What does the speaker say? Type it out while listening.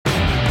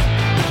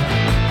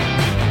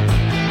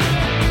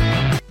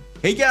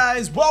Hey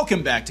guys,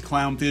 welcome back to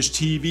Clownfish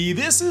TV.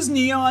 This is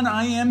Neon.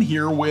 I am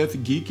here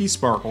with Geeky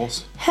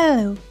Sparkles.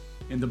 Hello.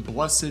 And the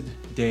blessed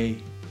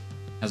day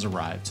has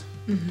arrived.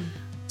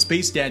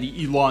 Space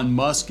Daddy Elon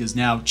Musk is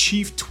now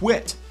chief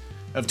twit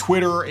of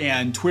Twitter,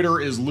 and Twitter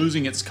is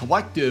losing its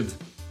collective,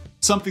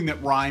 something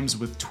that rhymes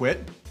with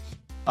twit,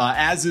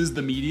 as is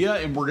the media,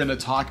 and we're going to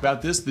talk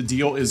about this. The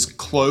deal is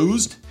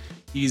closed.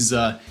 He's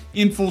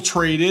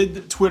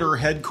infiltrated Twitter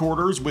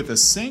headquarters with a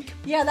sink.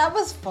 Yeah, that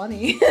was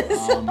funny.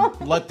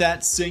 Let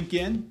that sink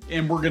in.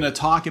 And we're going to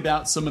talk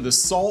about some of the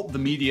salt. The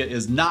media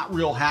is not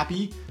real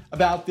happy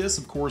about this.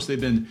 Of course,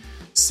 they've been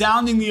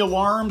sounding the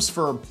alarms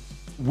for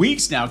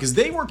weeks now because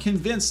they were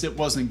convinced it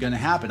wasn't going to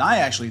happen. I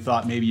actually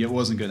thought maybe it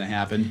wasn't going to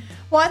happen.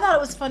 Well, I thought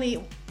it was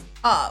funny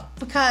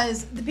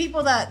because the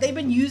people that they've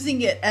been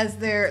using it as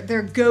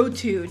their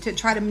go-to to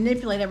try to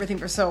manipulate everything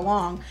for so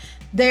long,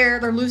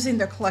 they're losing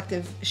their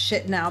collective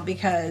shit now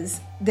because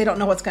they don't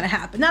know what's going to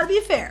happen. Now, to be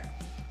fair,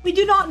 we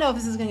do not know if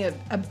this is going to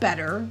get a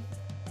better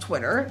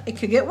Twitter. It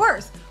could get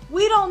worse.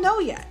 We don't know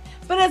yet.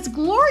 But it's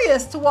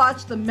glorious to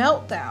watch the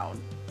meltdown.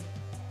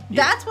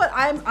 Yeah. That's what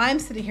I'm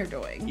sitting here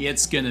doing.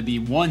 It's going to be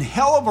one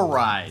hell of a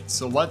ride.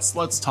 So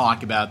let's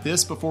talk about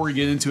this before we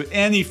get into it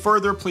any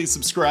further. Please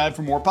subscribe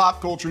for more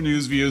pop culture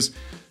news, views,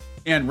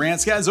 and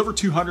rants. Guys, over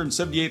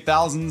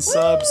 278,000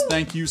 subs.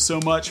 Thank you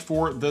so much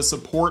for the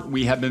support.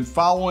 We have been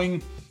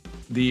following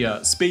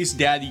the Space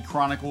Daddy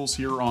Chronicles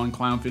here on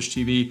Clownfish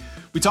TV.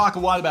 We talk a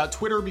lot about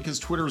Twitter because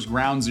Twitter is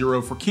ground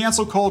zero for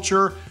cancel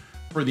culture,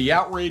 for the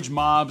outrage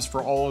mobs,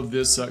 for all of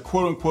this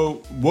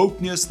quote-unquote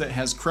wokeness that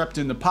has crept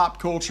into pop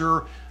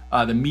culture.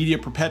 The media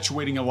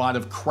perpetuating a lot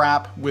of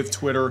crap with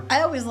Twitter.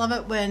 I always love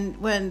it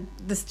when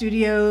the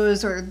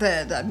studios or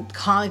the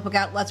comic book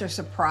outlets are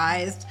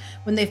surprised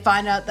when they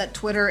find out that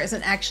Twitter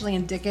isn't actually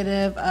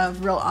indicative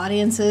of real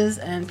audiences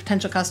and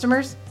potential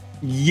customers.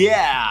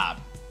 Yeah.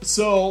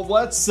 So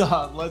let's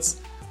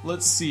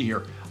see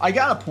here. I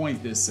gotta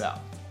point this out.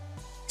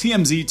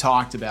 TMZ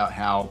talked about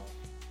how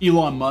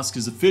Elon Musk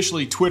is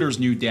officially Twitter's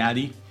new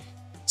daddy.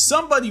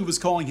 Somebody was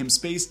calling him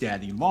Space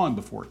Daddy long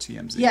before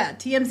TMZ. Yeah,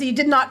 TMZ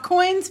did not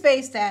coin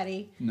Space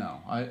Daddy. No,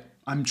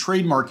 I'm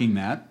trademarking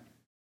that.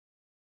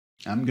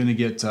 I'm gonna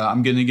get a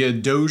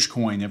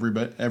Dogecoin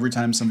every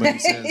time somebody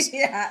says.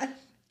 Yeah.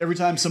 Every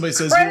time somebody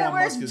says Elon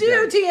Musk is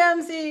due daddy.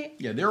 TMZ.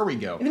 Yeah, there we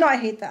go. Even though I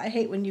hate that. I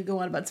hate when you go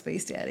on about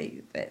Space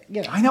Daddy. But,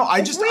 you know, I know.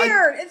 It's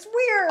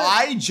weird.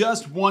 I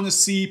just want to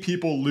see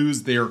people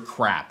lose their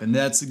crap, and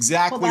that's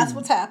exactly that's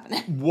what's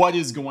happening. What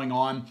is going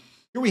on.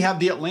 Here we have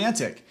The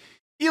Atlantic.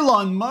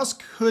 Elon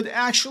Musk could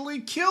actually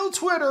kill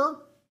Twitter.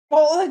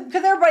 Well,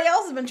 because everybody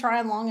else has been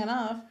trying long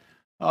enough.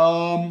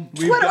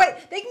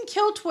 They can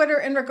kill Twitter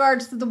in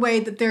regards to the way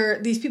that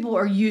these people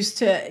are used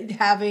to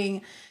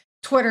having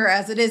Twitter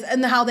as it is,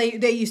 and how they're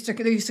used to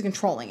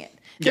controlling it.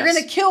 They're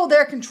going to kill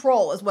their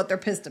control, is what they're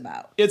pissed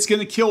about. It's going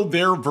to kill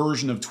their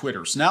version of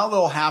Twitter. So now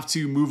they'll have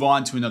to move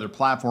on to another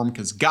platform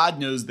because God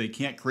knows they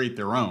can't create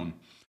their own.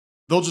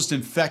 They'll just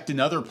infect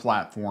another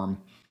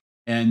platform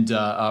and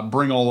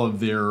bring all of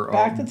their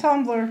back to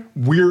Tumblr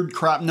weird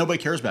crap.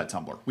 Nobody cares about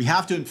Tumblr. We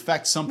have to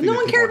infect something. No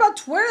one cared about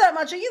Twitter that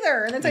much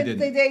either. And then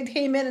they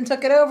came in and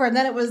took it over, and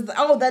then it was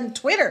then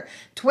Twitter.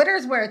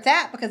 Twitter's where it's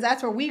at because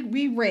that's where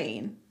we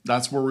reign.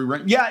 That's where we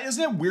reign. Yeah,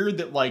 isn't it weird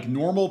that like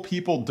normal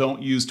people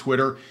don't use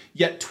Twitter,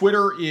 yet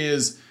Twitter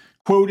is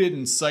quoted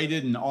and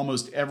cited in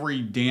almost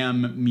every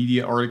damn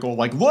media article?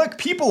 Like, look,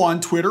 people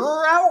on Twitter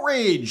are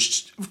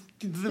outraged.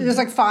 There's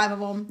like 5 of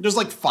them. There's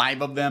like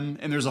 5 of them,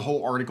 and there's a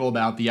whole article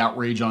about the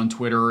outrage on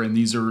Twitter, and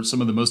these are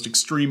some of the most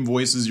extreme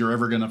voices you're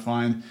ever going to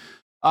find.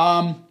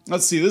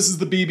 Let's see. This is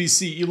the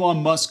BBC.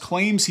 Elon Musk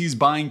claims he's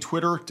buying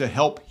Twitter to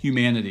help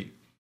humanity.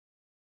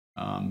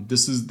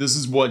 This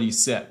is what he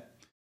said.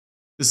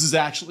 This is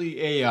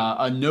actually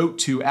a note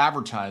to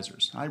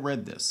advertisers. I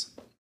read this.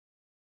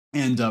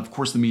 And, of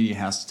course, the media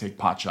has to take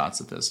pot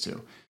shots at this,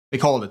 too. They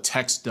call it a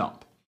text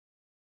dump.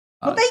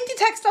 Well, they do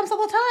text dumps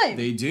all the time.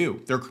 They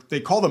do. They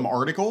call them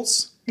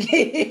articles.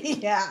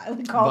 Yeah,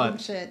 we call them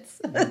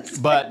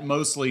shits. But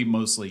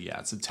mostly, yeah,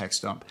 it's a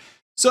text dump.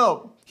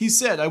 So he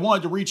said, I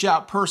wanted to reach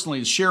out personally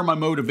to share my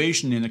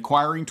motivation in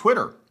acquiring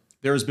Twitter.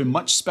 There has been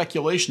much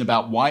speculation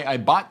about why I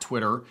bought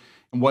Twitter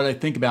and what I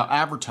think about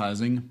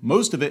advertising.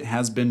 Most of it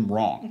has been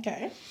wrong.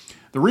 Okay.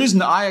 The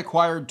reason I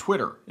acquired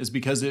Twitter is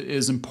because it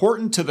is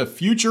important to the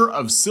future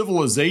of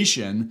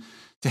civilization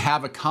to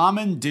have a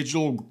common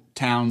digital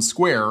town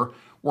square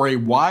where a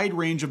wide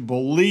range of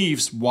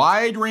beliefs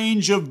can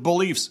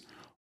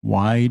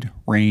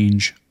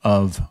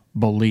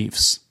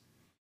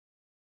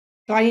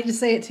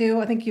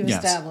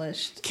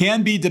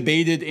be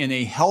debated in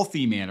a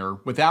healthy manner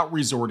without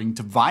resorting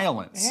to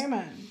violence.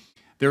 Amen.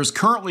 There's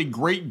currently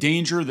great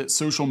danger that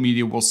social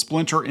media will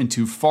splinter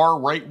into far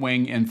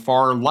right-wing and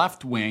far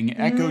left-wing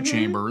echo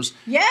chambers.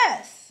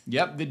 Yes.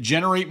 Yep, that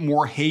generate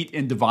more hate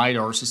and divide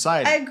our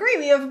society. I agree.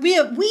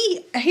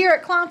 We here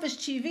at Clownfish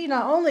TV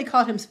not only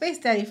called him Space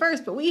Daddy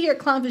first, but we here at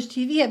Clownfish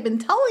TV have been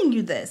telling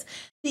you this.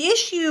 The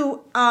issue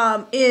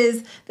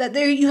is that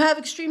you have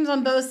extremes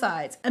on both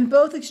sides, and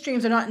both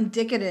extremes are not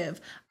indicative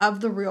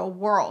of the real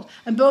world,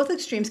 and both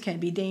extremes can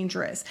be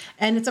dangerous.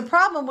 And it's a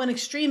problem when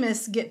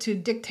extremists get to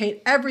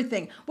dictate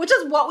everything, which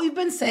is what we've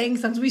been saying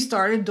since we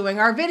started doing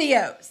our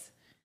videos.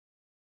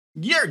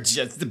 You're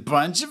just a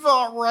bunch of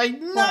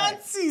alt-right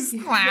Nazis,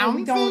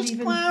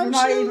 clownfish, we're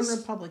not even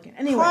Republican.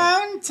 Anyway.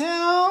 Clown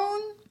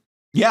Town.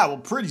 Yeah, well,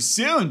 pretty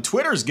soon,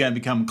 Twitter's going to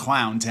become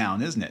Clown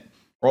Town, isn't it?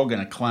 We're all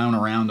going to clown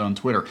around on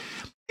Twitter.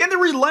 In the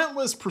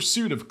relentless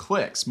pursuit of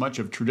clicks, much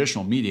of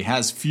traditional media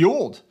has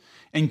fueled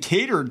and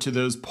catered to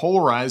those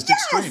polarized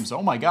extremes.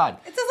 Oh my God!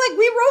 It's just like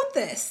we wrote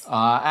this.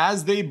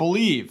 As they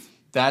believe,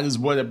 that is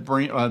what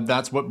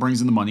that's what brings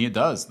in the money. It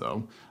does,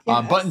 though.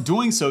 Yes. But in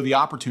doing so, the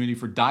opportunity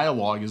for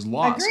dialogue is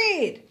lost.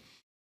 Agreed.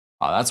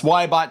 That's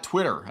why I bought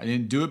Twitter. I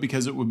didn't do it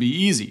because it would be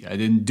easy. I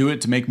didn't do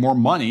it to make more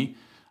money.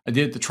 I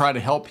did it to try to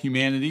help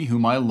humanity,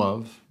 whom I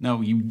love.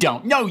 No, you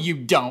don't. No, you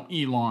don't,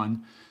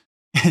 Elon.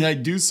 And I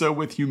do so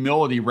with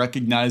humility,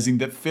 recognizing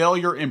that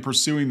failure in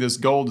pursuing this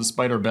goal,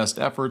 despite our best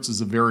efforts,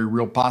 is a very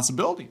real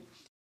possibility.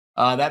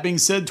 That being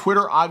said,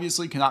 Twitter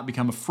obviously cannot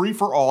become a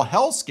free-for-all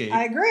hellscape.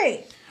 I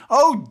agree.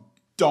 Oh,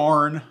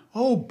 darn.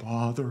 Oh,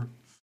 bother.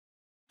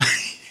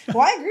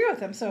 Well, I agree with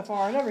them so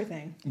far on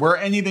everything. Where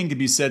anything can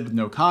be said with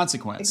no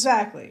consequence.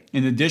 Exactly.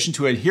 In addition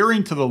to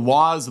adhering to the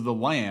laws of the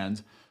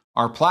land,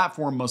 our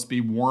platform must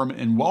be warm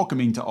and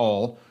welcoming to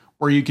all,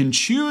 where you can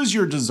choose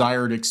your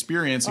desired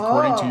experience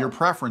according to your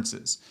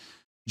preferences.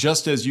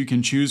 Just as you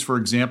can choose, for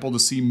example, to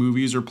see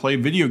movies or play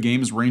video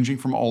games ranging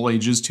from all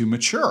ages to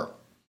mature.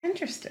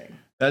 Interesting.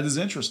 That is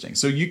interesting.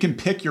 So you can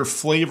pick your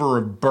flavor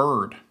of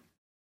bird.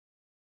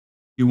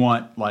 You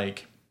want,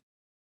 like,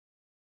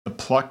 the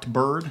plucked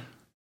bird?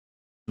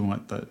 You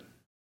want the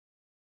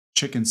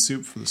chicken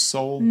soup for the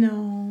soul?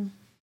 No.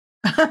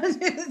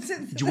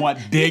 Do you want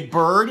big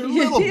bird or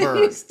little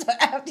bird?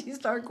 After you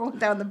start going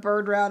down the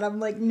bird route, I'm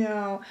like,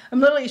 no.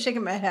 I'm literally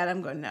shaking my head.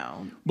 I'm going,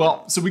 no.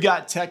 Well, so we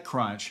got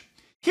TechCrunch.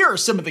 Here are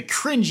some of the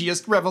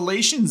cringiest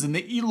revelations in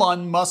the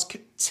Elon Musk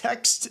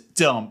text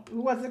dump.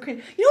 What's the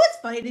cringe? You know what's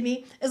funny to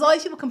me is all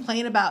these people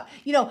complain about,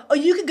 oh,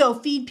 you can go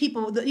feed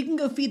people, you can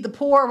go feed the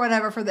poor or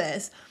whatever for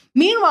this.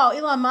 Meanwhile,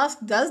 Elon Musk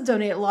does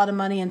donate a lot of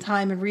money and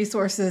time and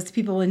resources to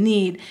people in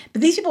need, but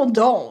these people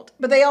don't.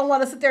 But they all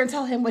want to sit there and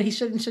tell him what he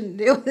should and shouldn't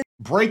do.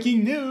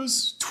 Breaking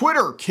news,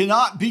 Twitter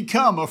cannot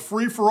become a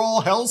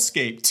free-for-all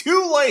hellscape.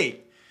 Too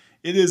late.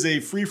 It is a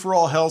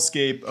free-for-all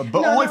hellscape,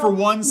 but only for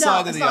one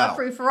side of the aisle. No, it's not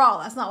free-for-all.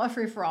 That's not what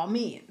free-for-all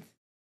means.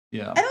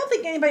 Yeah. I don't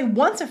think anybody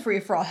wants a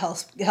free-for-all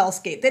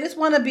hellscape. They just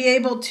want to be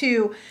able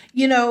to,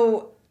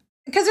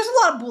 because there's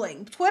a lot of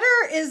bullying. Twitter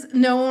is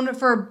known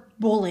for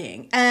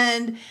bullying.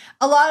 And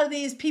a lot of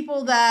these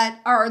people that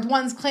are the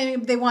ones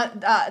claiming they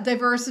want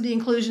diversity,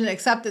 inclusion, and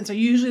acceptance are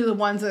usually the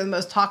ones that are the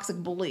most toxic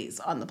bullies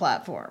on the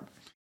platform.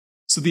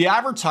 So the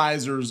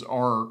advertisers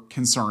are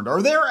concerned.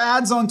 Are there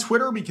ads on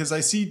Twitter? Because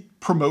I see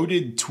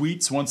promoted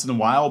tweets once in a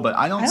while, but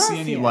I don't see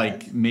any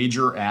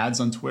major ads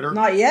on Twitter.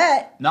 Not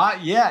yet.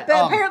 Not yet.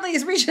 But apparently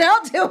he's reaching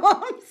out to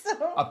them.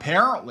 So.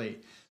 Apparently.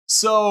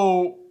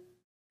 So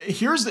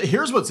here's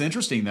what's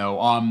interesting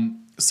though.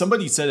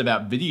 Somebody said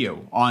about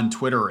video on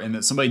Twitter and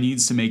that somebody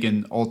needs to make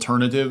an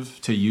alternative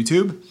to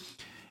YouTube.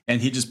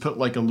 And he just put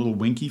like a little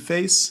winky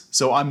face.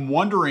 So I'm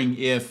wondering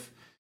if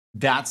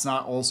that's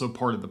not also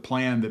part of the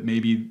plan, that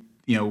maybe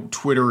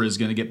Twitter is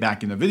going to get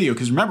back into video.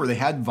 Because remember, they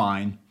had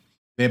Vine,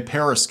 they had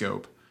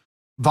Periscope.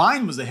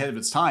 Vine was ahead of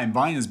its time.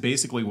 Vine is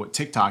basically what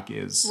TikTok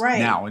is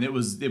now, and it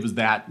was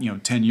that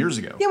 10 years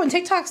ago. Yeah, when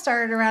TikTok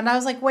started around, I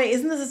was like, wait,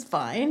 isn't this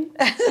Vine?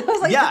 I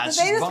was like, yeah, did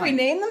they just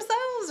rename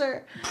themselves,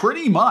 or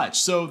pretty much?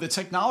 So the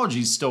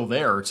technology is still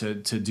there to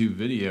do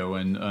video,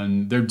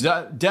 and there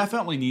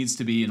definitely needs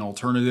to be an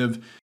alternative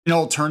to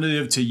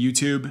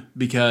YouTube,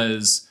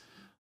 because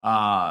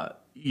they're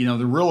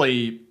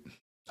really.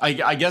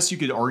 I guess you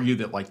could argue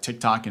that like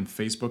TikTok and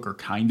Facebook are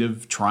kind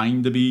of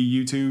trying to be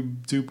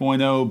YouTube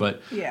 2.0,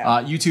 but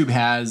YouTube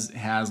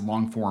has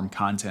long form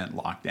content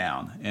locked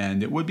down,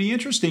 and it would be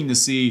interesting to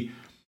see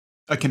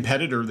a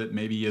competitor that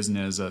maybe isn't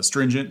as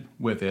stringent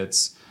with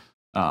its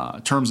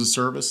terms of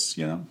service,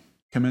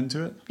 come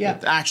into it. Yeah,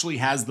 it actually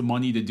has the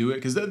money to do it,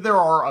 because there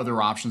are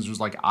other options. There's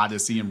like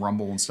Odyssey and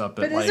Rumble and stuff.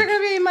 But is there going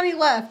to be any money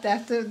left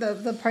after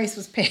the price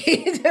was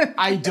paid?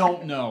 I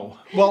don't know.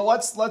 Well,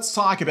 let's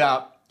talk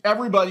about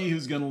everybody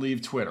who's going to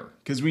leave Twitter,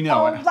 because we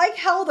know it. Like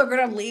hell they're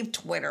going to leave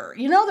Twitter.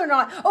 They're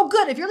not. Oh,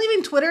 good. If you're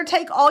leaving Twitter,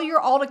 take all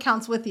your alt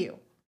accounts with you.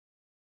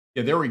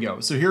 Yeah, there we go.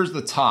 So here's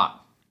the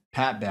top.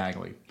 Pat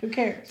Bagley. Who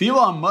cares? If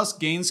Elon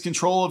Musk gains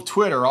control of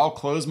Twitter, I'll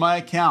close my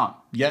account.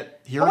 Yet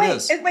here it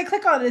is. Wait,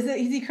 click on it. Did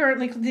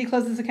he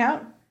close his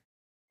account?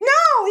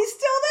 No, he's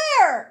still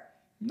there.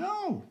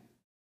 No.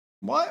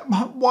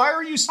 Why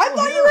are you still here? I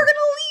thought you were going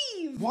to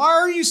leave. Why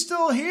are you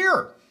still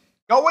here?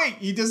 Oh, wait,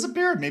 he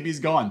disappeared. Maybe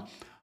he's gone.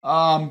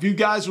 If you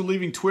guys are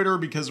leaving Twitter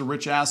because a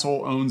rich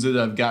asshole owns it,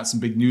 I've got some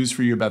big news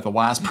for you about the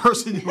last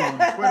person who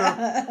owned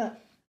Twitter.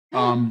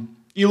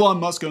 Elon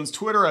Musk owns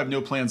Twitter. I have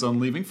no plans on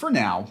leaving for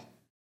now.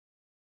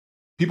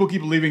 People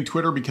keep leaving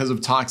Twitter because of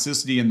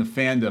toxicity in the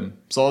fandom.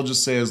 So I'll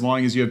just say, as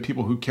long as you have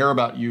people who care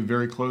about you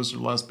very close or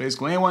less,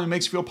 basically anyone who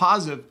makes you feel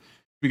positive,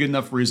 be good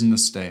enough reason to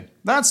stay.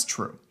 That's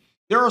true.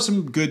 There are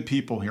some good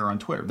people here on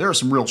Twitter. There are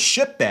some real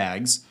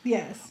shitbags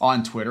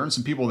on Twitter and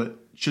some people that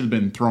should have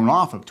been thrown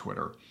off of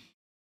Twitter.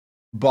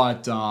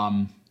 But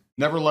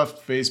never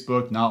left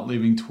Facebook, not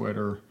leaving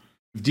Twitter.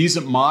 If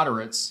decent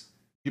moderates,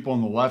 people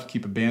on the left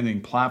keep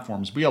abandoning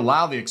platforms. We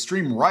allow the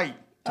extreme right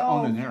to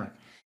own and inherit.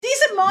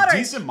 Decent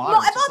moderates. Decent moderates.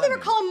 Well, I thought they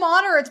were calling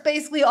moderates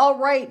basically all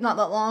right not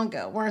that long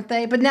ago, weren't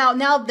they? But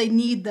now they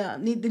need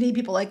them. They need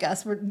people like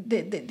us.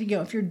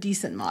 If you're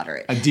decent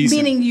moderate,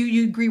 meaning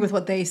you agree with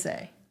what they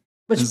say,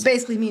 which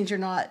basically means you're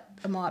not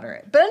a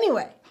moderate. But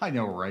anyway, I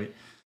know, right?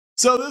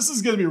 So this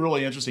is going to be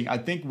really interesting. I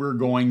think we're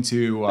going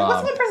to.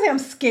 What's one person? I'm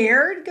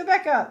scared. Go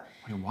back up.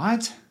 Wait,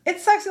 what? It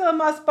sucks Elon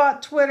Musk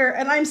bought Twitter,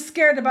 and I'm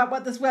scared about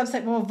what this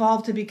website will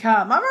evolve to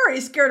become. I'm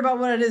already scared about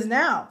what it is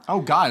now.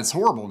 Oh, God, it's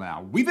horrible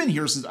now. We've been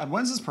here since...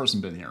 When's this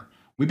person been here?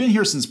 We've been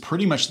here since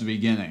pretty much the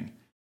beginning.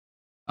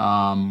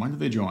 When did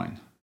they join?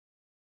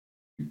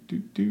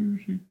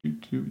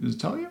 Does it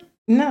tell you?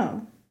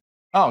 No.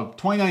 Oh,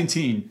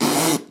 2019.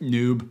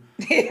 Noob.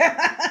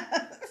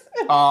 Yeah.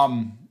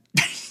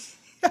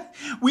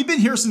 We've been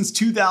here since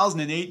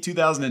 2008,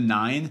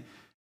 2009.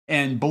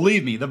 And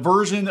believe me, the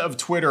version of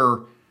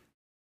Twitter...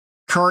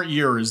 current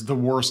year is the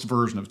worst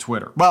version of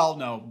Twitter. Well,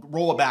 no,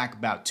 roll it back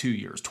about 2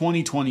 years.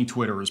 2020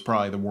 Twitter is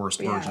probably the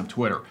worst version of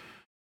Twitter.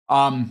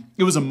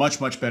 It was a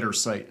much, much better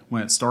site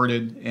when it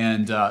started,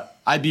 and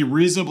I'd be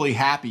reasonably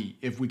happy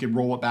if we could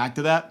roll it back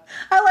to that.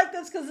 I like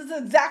this because it's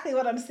exactly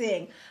what I'm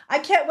seeing. I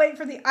can't wait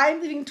for the I'm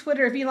leaving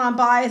Twitter if Elon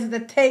buys it to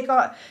take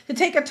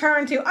a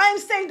turn to I'm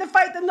staying to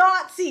fight the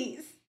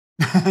Nazis.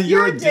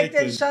 You're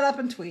addicted. Shut up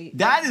and tweet.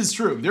 That is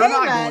true. They're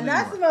not going anywhere.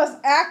 That's the most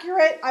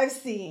accurate I've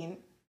seen.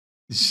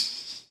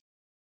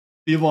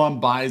 Elon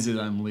buys it,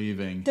 I'm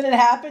leaving. Did it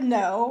happen?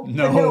 No.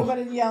 No, but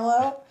in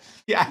yellow?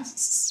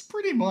 Yes,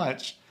 pretty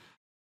much.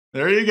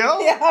 There you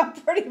go. Yeah,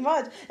 pretty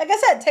much. Like I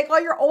said, take all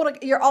your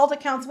alt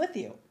accounts with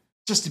you.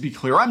 Just to be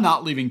clear, I'm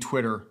not leaving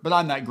Twitter, but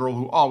I'm that girl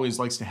who always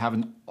likes to have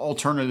an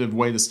alternative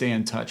way to stay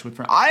in touch with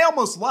friends. I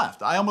almost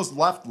left. I'm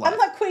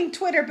not quitting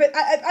Twitter, but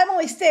I'm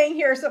only staying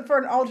here for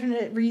an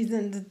alternate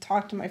reason to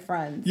talk to my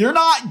friends. You're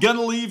not going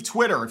to leave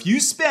Twitter. If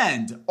you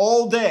spend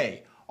all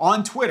day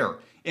on Twitter,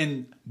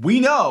 and we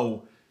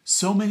know...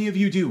 so many of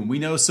you do. We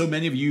know so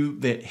many of you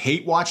that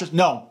hate watch us.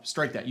 No,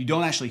 strike that. You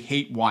don't actually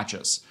hate watch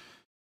us.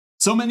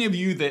 So many of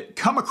you that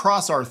come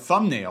across our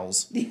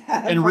thumbnails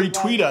and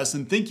retweet us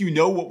and think you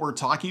know what we're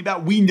talking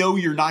about. We know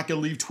you're not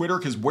going to leave Twitter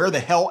because where the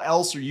hell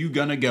else are you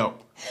going to go?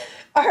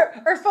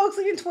 Are folks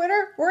leaving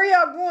Twitter? Where are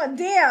y'all going?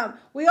 Damn,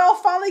 we all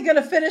finally going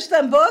to finish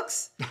them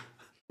books?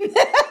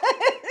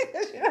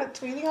 Because you're not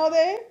tweeting all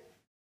day?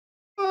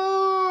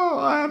 Oh,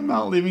 I'm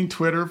not leaving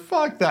Twitter.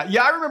 Fuck that.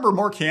 Yeah, I remember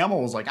Mark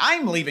Hamill was like,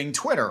 I'm leaving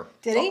Twitter.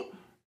 Did he?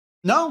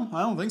 No,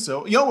 I don't think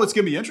so. You know what's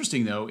going to be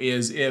interesting, though,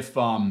 is if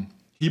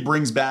he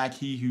brings back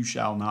He Who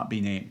Shall Not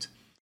Be Named.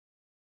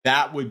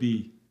 That would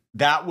be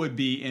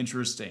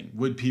interesting.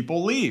 Would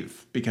people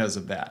leave because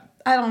of that?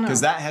 I don't know.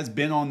 Because that has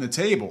been on the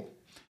table,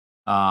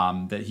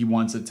 that he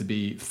wants it to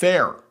be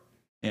fair.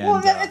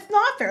 And, it's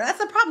not fair. That's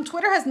the problem.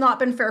 Twitter has not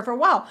been fair for a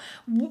while.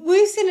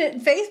 We've seen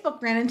it.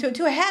 Facebook ran into it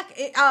too. Heck,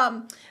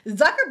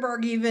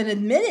 Zuckerberg even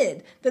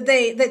admitted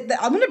that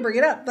I'm going to bring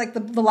it up, like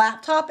the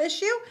laptop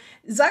issue.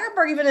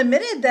 Zuckerberg even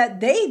admitted that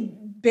they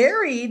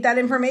buried that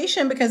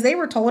information because they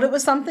were told it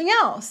was something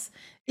else.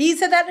 He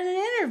said that in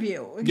an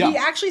interview. Yeah. He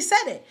actually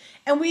said it.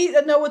 And we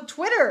know with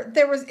Twitter,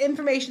 there was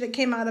information that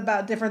came out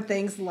about different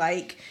things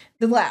like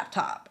the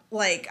laptop.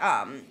 Like,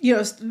 I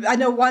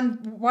know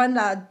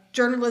one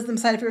journalism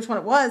site, I forget which one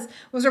it was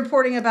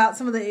reporting about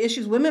some of the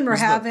issues women were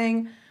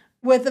having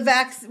with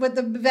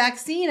the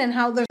vaccine and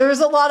how there's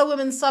a lot of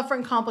women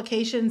suffering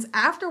complications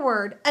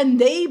afterward,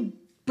 and they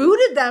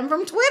booted them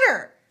from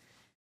Twitter.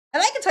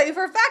 And I can tell you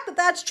for a fact that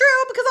that's true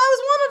because I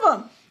was one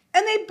of them.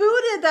 And they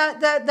booted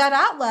that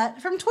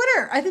outlet from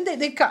Twitter. I think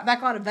they got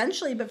back on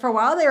eventually, but for a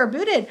while they were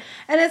booted.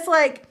 And it's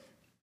like,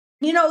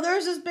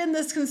 there's just been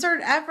this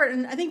concerted effort,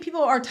 and I think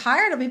people are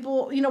tired of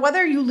people,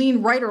 whether you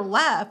lean right or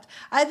left,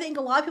 I think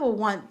a lot of people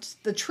want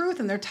the truth,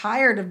 and they're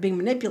tired of being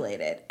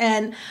manipulated.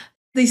 And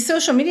these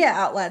social media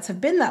outlets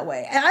have been that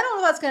way. And I don't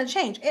know if that's going to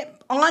change. It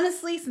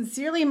honestly,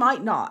 sincerely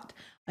might not.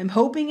 I'm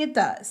hoping it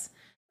does,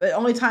 but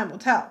only time will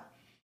tell.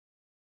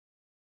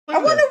 I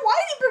wonder why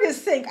did he bring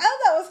his sink? I thought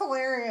that was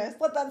hilarious.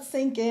 Let that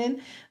sink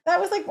in. That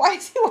was like, why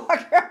is he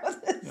walking around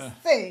with his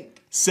sink?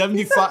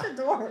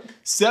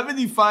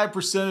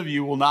 75% of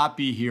you will not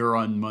be here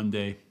on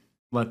Monday.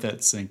 Let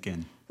that sink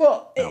in.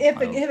 Well,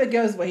 if it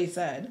goes the way he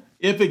said.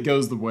 If it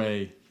goes the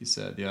way he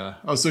said, yeah.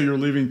 Oh, so you're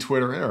leaving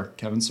Twitter here,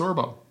 Kevin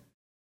Sorbo.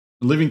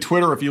 You're leaving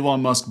Twitter if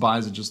Elon Musk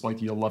buys it, just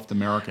like you left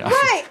America.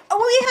 Right.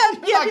 We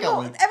have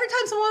people, every time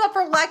time someone went up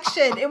for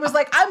election, it was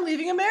like, I'm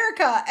leaving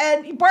America,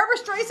 and Barbara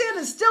Streisand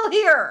is still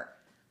here.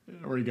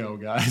 There we go,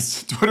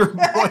 guys. Twitter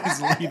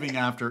employees leaving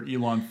after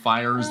Elon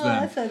fires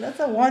them. That's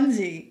a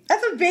onesie.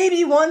 That's a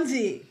baby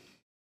onesie.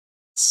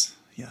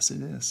 Yes,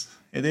 it is.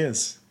 It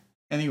is.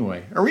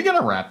 Anyway, are we going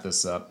to wrap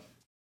this up?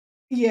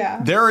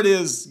 Yeah. There it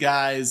is,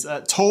 guys.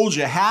 Told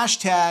you.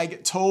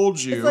 Hashtag told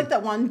you. It's like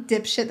that one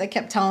dipshit that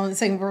kept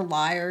saying we're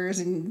liars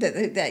and that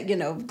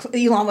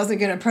Elon wasn't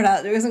going to put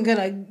out, it wasn't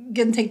going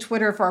to take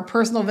Twitter for a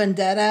personal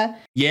vendetta.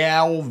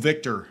 Yeah, old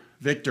Victor.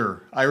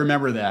 I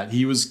remember that.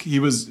 He was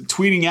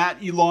tweeting at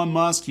Elon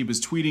Musk. He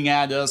was tweeting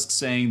at us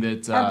saying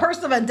that... our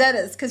personal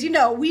vendettas. Because,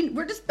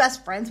 we're just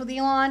best friends with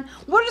Elon.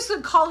 We're just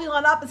going to call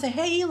Elon up and say,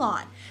 hey,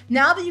 Elon,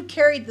 now that you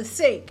carried the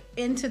sink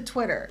into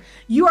Twitter,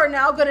 you are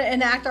now going to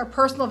enact our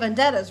personal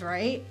vendettas,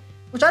 right?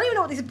 Which I don't even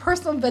know what these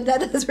personal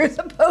vendettas are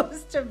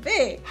supposed to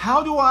be.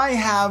 How do I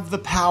have the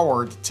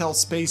power to tell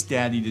Space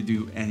Daddy to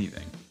do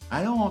anything?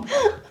 I don't...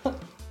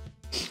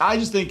 I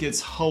just think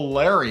it's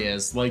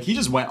hilarious. Like, he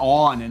just went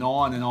on and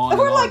on and on. And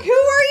we're like, who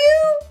are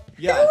you?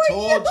 Yeah,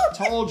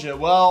 told you.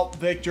 Well,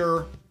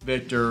 Victor,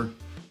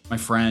 my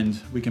friend,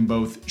 we can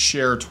both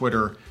share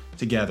Twitter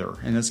together,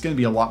 and it's going to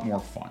be a lot more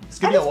fun. It's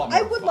going to be a lot more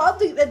fun. I would love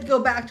to go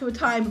back to a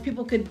time where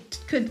people could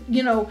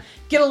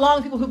get along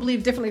with people who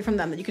believe differently from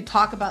them, that you could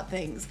talk about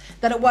things,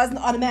 that it wasn't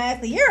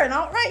automatically, you're an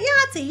alt-right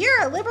Yahtzee,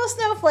 you're a liberal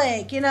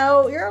snowflake, you're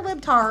a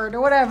libtard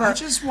or whatever. I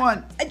just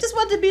want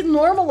to be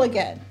normal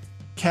again.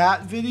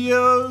 Cat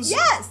videos?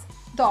 Yes!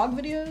 Dog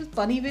videos,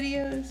 bunny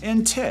videos.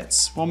 And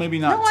tits. Well, maybe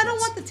not. No, tits. I don't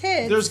want the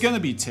tits. There's going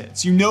to be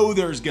tits.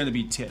 There's going to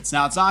be tits.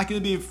 Now, it's not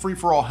going to be a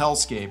free-for-all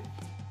hellscape,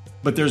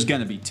 but there's going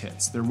to be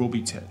tits. There will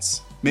be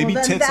tits. Maybe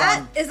tits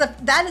that is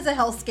a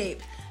hellscape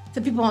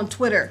to people on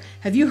Twitter.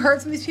 Have you heard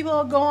some of these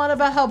people go on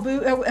about how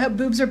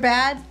boobs are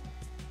bad?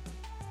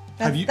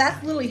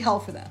 That's literally hell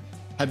for them.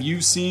 Have you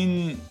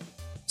seen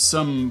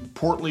some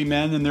portly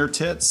men in their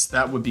tits?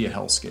 That would be a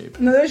hellscape.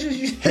 No, those are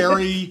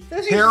usually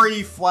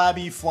hairy,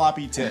 flabby,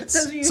 floppy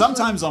tits.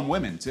 Sometimes on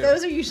women too.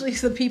 Those are usually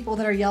the people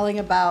that are yelling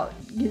about,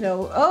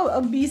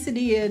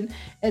 obesity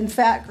and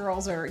fat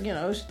girls are,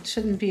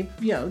 shouldn't be,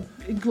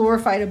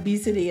 glorified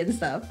obesity and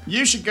stuff.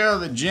 You should go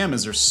to the gym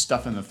as they're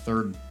stuffing the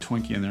third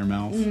Twinkie in their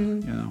mouth.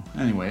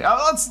 Anyway,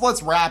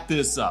 let's wrap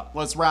this up.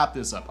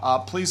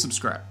 Please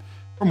subscribe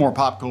for more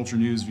pop culture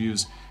news,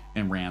 views,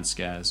 and rants,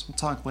 guys. We'll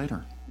talk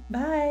later.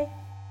 Bye.